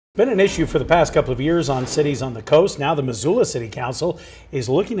Been an issue for the past couple of years on cities on the coast. Now the Missoula City Council is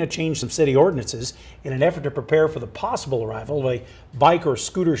looking to change some city ordinances in an effort to prepare for the possible arrival of a bike or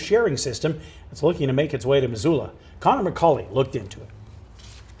scooter sharing system that's looking to make its way to Missoula. Connor McCauley looked into it.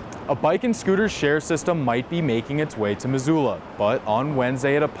 A bike and scooter share system might be making its way to Missoula, but on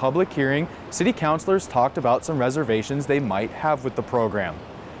Wednesday at a public hearing, city councilors talked about some reservations they might have with the program.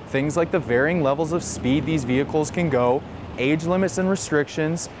 Things like the varying levels of speed these vehicles can go, age limits and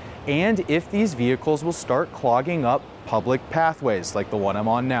restrictions, and if these vehicles will start clogging up public pathways like the one I'm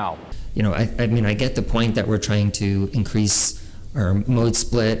on now. You know, I mean, I get the point that we're trying to increase our mode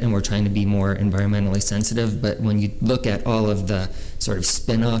split and we're trying to be more environmentally sensitive, but when you look at all of the sort of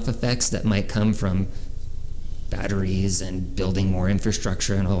spin-off effects that might come from batteries and building more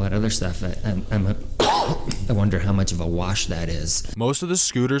infrastructure and all that other stuff, I wonder how much of a wash that is. Most of the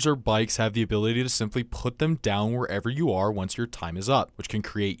scooters or bikes have the ability to simply put them down wherever you are once your time is up, which can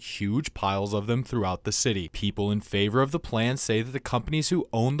create huge piles of them throughout the city. People in favor of the plan say that the companies who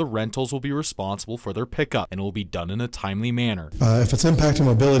own the rentals will be responsible for their pickup and it will be done in a timely manner. If it's impacting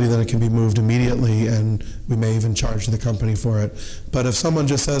mobility, then it can be moved immediately and we may even charge the company for it. But if someone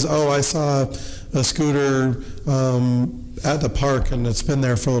just says, oh, I saw a scooter at the park and it's been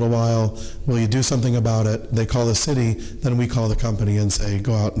there for a little while, will you do something about it? They call the city, then we call the company and say,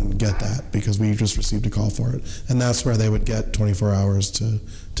 go out and get that because we just received a call for it. And that's where they would get 24 hours to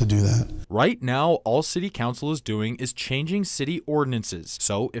do that. Right now, all City Council is doing is changing city ordinances.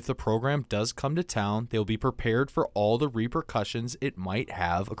 So if the program does come to town, they'll be prepared for all the repercussions it might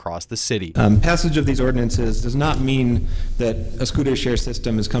have across the city. Passage of these ordinances does not mean that a scooter share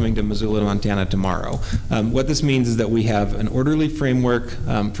system is coming to Missoula, Montana tomorrow. What this means is that we have an orderly framework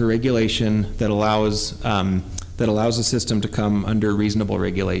for regulation that allows the system to come under reasonable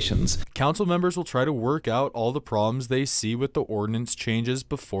regulations. Council members will try to work out all the problems they see with the ordinance changes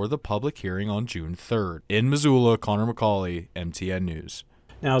before the public hearing on June 3rd. In Missoula, Connor McCauley, MTN News.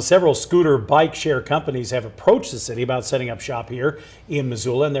 Now, several scooter bike share companies have approached the city about setting up shop here in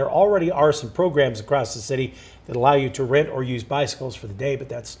Missoula, and there already are some programs across the city that allow you to rent or use bicycles for the day, but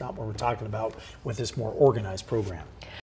that's not what we're talking about with this more organized program.